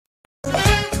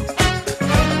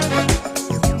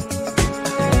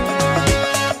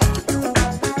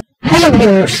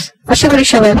Viewers, আশা করি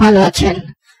সবাই ভালো আছেন।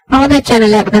 আমাদের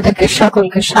চ্যানেলে আপনাদেরকে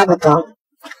সকলকে স্বাগত।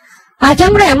 আজ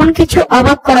আমরা এমন কিছু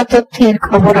অবাক করা তথ্যের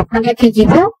খবর আপনাদেরকে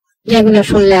দিব, যেগুলো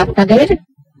শুনলে আপনাদের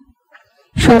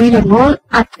শরীর ও মন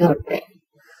আটকে উঠবে।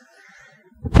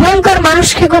 ভয়ঙ্কর মানুষ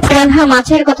খেকো পিরানহা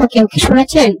মাছের কথা কেউ কি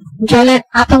শুনেছেন? জলের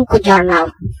আতঙ্ক যার নাম।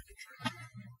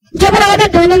 যেমন আমাদের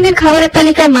দৈনন্দিন খাবারের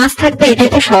তালিকায় মাছ থাকবে, এটাই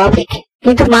তো স্বাভাবিক,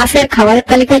 কিন্তু মাছের খাবারের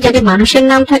তালিকায় যদি মানুষের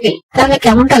নাম থাকে তাহলে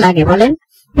কেমনটা লাগে বলেন?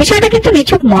 বিষয়টা কিন্তু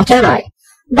নিছক মজা নয়।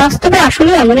 বাস্তবে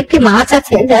আসলে এমন একটি মাছ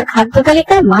আছে যার খাদ্য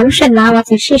তালিকায় মানুষের নাম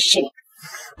আছে শীর্ষে।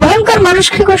 ভয়ঙ্কর মানুষ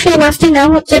খেকো সেই মাছটির নাম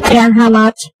হচ্ছে পিরানহা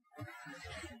মাছ।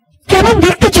 কেমন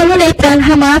দেখতে চলুন এই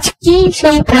পিরানহা মাছ। কি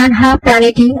সেই পিরানহা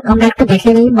প্রাণীটি আমরা একটু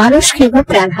দেখে নিই। মানুষ খেকো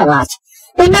পিরানহা মাছ।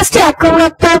 এই মাছটি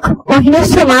আক্রমণাত্মক ও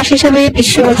হিংস্র মাছ হিসেবে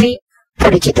বিশ্বব্যাপী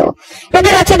পরিচিত।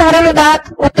 এদের আছে ধারালো দাঁত,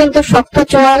 অত্যন্ত শক্ত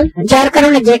চোয়াল, যার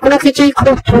কারণে যে কোনো কিছুই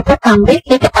খুব দ্রুত কামড়ে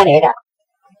খেতে পারে এরা।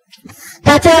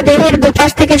 তাছাড়া দেহের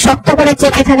দুপাশ থেকে শক্ত করে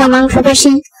চেপে থাকা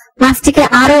মাংসপেশি মাছটিকে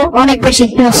আরো অনেক বেশি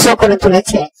হিংস্র করে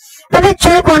তুলেছে। তাদের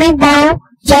চোখ অনেক বড়,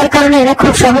 যার কারণে এরা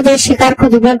খুব সহজে শিকার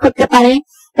খুঁজে বের করতে পারে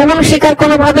এবং শিকার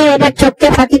কোনোভাবে এদের চোখকে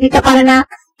ফাঁকি দিতে পারে না।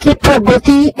 ক্ষিপ্র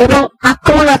গতি এবং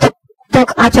আক্রমণাত্মক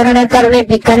আচরণের কারণে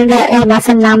বিজ্ঞানীরা এই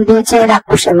মাছের নাম দিয়েছে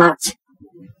রাক্ষসের মাছ।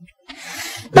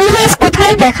 এই মাছ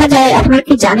কোথায় দেখা যায় আপনারা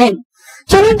কি জানেন?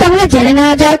 চলুন তাহলে জেনে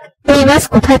নেওয়া যাক এই মাছ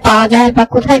কোথায় পাওয়া যায় বা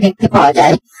কোথায় দেখতে পাওয়া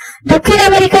যায়। দক্ষিণ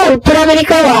আমেরিকা, উত্তর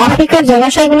আমেরিকা ও আফ্রিকার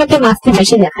জলাশয়গুলোতে মাছটি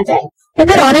বেশি দেখা যায়।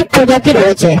 এদের অনেক প্রজাতি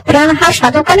রয়েছে। পিরানহা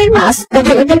স্বাদুপানির মাছ,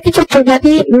 তবে এদের কিছু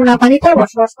প্রজাতি নোনা পানিতেও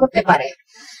বসবাস করতে পারে।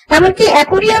 এমনকি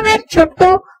অ্যাকুরিয়ামের ছোট্ট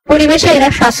পরিবেশে এরা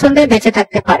স্বাচ্ছন্দ্যে বেঁচে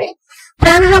থাকতে পারে।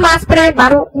 পিরানহা মাছ প্রায়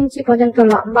 12 ইঞ্চি পর্যন্ত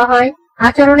লম্বা হয়।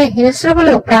 আচরণে হিংস্র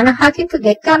হলেও পিরানহা কিন্তু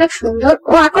দেখতে অনেক সুন্দর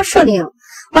ও আকর্ষণীয়।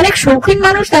 অনেক শৌখিন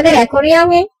মানুষ তাদের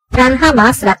অ্যাকুরিয়ামে পিরানহা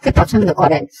মাছ রাখতে পছন্দ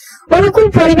করেন। অনুকূল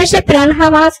পরিবেশে পিরানহা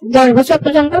মাছ 10 বছর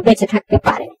পর্যন্ত বেঁচে থাকতে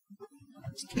পারে।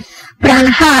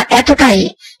 পিরানহা এতটাই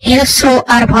হিংস্র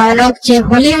আর ভয়ানক যে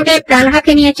হলিউডে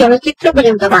পিরানহাকে নিয়ে চলচ্চিত্র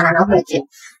পর্যন্ত বানানো হয়েছে।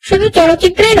 শুধু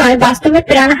চলচ্চিত্রেই নয়, বাস্তবে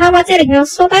পিরানহা মাছের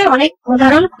হিংস্রতায় অনেক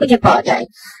উদাহরণ খুঁজে পাওয়া যায়।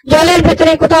 জলের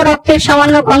ভেতরে কোথাও রক্তের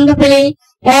সামান্য গন্ধ পেলেই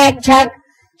এক ঝাঁক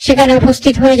সেখানে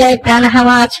উপস্থিত হয়ে যায় পিরানহা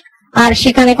মাছ, আর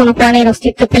সেখানে কোনো প্রাণের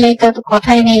অস্তিত্ব পেলেই তো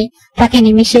কথাই নেই, তাকে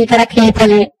নিমিশে তারা খেয়ে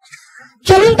ফেলে।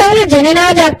 চলুন তাহলে জেনে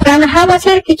নেওয়া যাক পিরানহা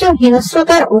মাছের কিছু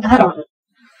হিংস্রতার উদাহরণ।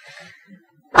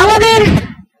 আমাদের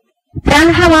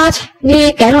পিরানহা মাছ নিয়ে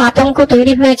কেন আতঙ্ক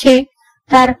তৈরি হয়েছে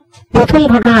তার প্রথম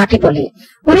ঘটনাটি বলি।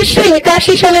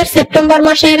 1981 সালের সেপ্টেম্বর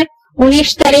মাসের 19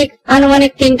 তারিখ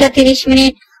আনুমানিক 3টা 30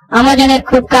 মিনিট আমাজনের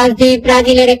খুব কাছ দিয়ে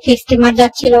ব্রাজিলের একটি স্টিমার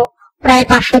যাচ্ছিল। প্রায়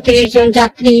 530 জন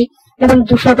যাত্রী এবং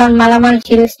 200 টন মালামাল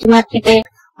ছিল স্টিমারটিতে।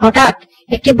 হঠাৎ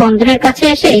একটি বন্দরের কাছে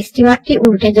এসে স্টিমারটি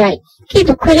উল্টে যায়। কি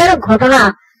দুঃখজনক ঘটনা!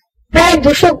 প্রায়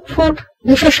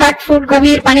 260 ফুট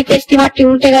গভীর পানিতে স্টিমারটি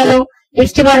উল্টে গেল।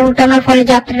 স্টিমার উল্টানোর ফলে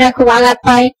যাত্রীরা খুব আঘাত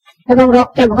পায় এবং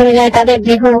রক্তে ভরে যায় তাদের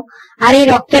দেহ। আর এই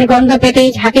রক্তের গন্ধ পেতেই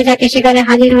ঝাঁকে ঝাঁকে সেখানে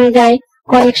হাজির হয়ে যায়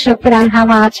কয়েকশো পিরানহা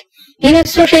মাছ।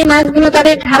 হিংস্র সেই মাছগুলো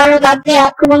তাদের ধারালো দাঁত দিয়ে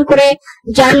আক্রমণ করে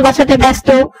যান বাঁচাতে ব্যস্ত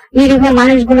নিরীহ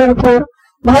মানুষগুলোর উপর।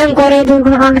 ভয়ঙ্কর এই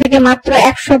দুর্ঘটনা থেকে মাত্র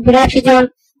 182 জন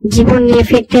জীবন নিয়ে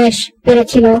ফিরতে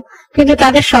পেরেছিল, কিন্তু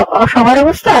তাদের সবার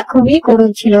অবস্থা খুবই করুণ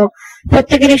ছিল।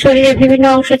 প্রত্যেকেরই শরীরের বিভিন্ন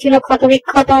অংশ ছিল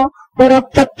ক্ষতবিক্ষত ও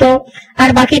রক্তাক্ত, আর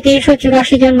বাকি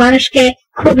 384 জন মানুষকে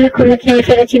খুবলে খুবলে খেয়ে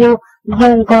ফেলেছিল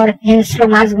ভয়ঙ্কর হিংস্র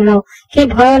মাছগুলো। কি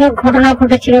ভয়ানক ঘটনা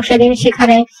ঘটেছিল সেদিন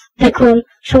সেখানে। দেখুন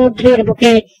সমুদ্রের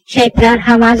বুকে সেই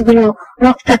পিরানহা মাছগুলো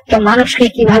রক্তাক্ত মানুষকে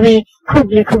কিভাবে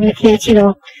খুবলে খুবলে খেয়েছিল।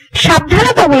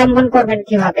 সাবধানতা অবলম্বন করবেন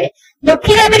কিভাবে?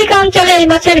 দক্ষিণ আমেরিকা অঞ্চলে এই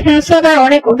মাছের হিংস্রতার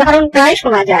অনেক উদাহরণ প্রায়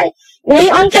শোনা যায়। এই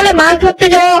অঞ্চলে মাছ ধরতে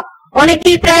যাওয়া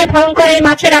অনেকেই প্রায় ভয়ঙ্কর এই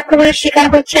মাছের আক্রমণের শিকার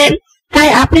হচ্ছেন। তাই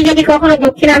আপনি যদি কখনো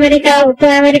দক্ষিণ আমেরিকা, উত্তর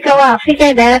আমেরিকা ও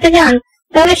আফ্রিকায় বেড়াতে যান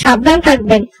তাহলে সাবধান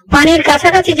থাকবেন। পানির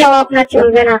কাছাকাছি যাওয়া আপনার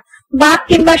চলবে না। বাঘ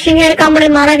কিংবা সিংহের কামড়ে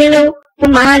মারা গেলেও তো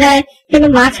মারা যায়, কিন্তু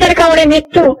মাছের কামড়ে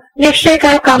মৃত্যু নিশ্চয়ই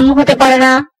কারো কাম্য হতে পারে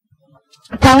না।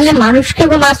 তাহলে মানুষ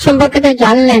খেকো মাছ সম্পর্কে তো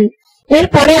জানলেন।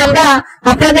 এরপরে আমরা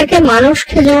আপনাদেরকে মানুষ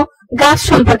খেকো গাছ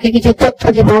সম্পর্কে কিছু তথ্য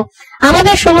দেব।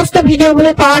 আমাদের সমস্ত ভিডিওগুলো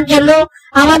পাওয়ার জন্য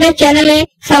আমাদের চ্যানেলে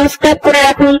সাবস্ক্রাইব করে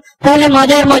রাখুন, তাহলে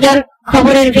মজার মজার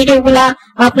খবরের ভিডিওগুলা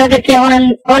আপনাদেরকে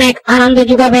অনেক আনন্দ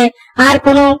যোগাবে। আর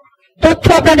কোনো তথ্য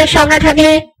আপনাদের সামনে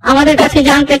থাকলে আমাদের কাছে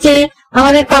জানতে চেয়ে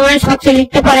আমাদের কমেন্টস বক্সে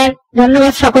লিখতে পারেন।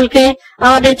 ধন্যবাদ সকলকে।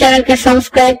 আমাদের চ্যানেলকে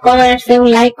সাবস্ক্রাইব, কমেন্টস এবং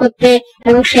লাইক করতে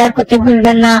এবং শেয়ার করতে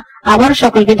ভুলবেন না। আবার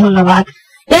সকলকে ধন্যবাদ।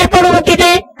 এর পরবর্তীতে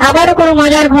আবারও কোনো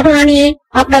মজার ঘটনা নিয়ে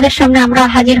আপনাদের সামনে আমরা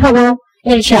হাজির হব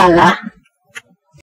ইনশাআল্লাহ।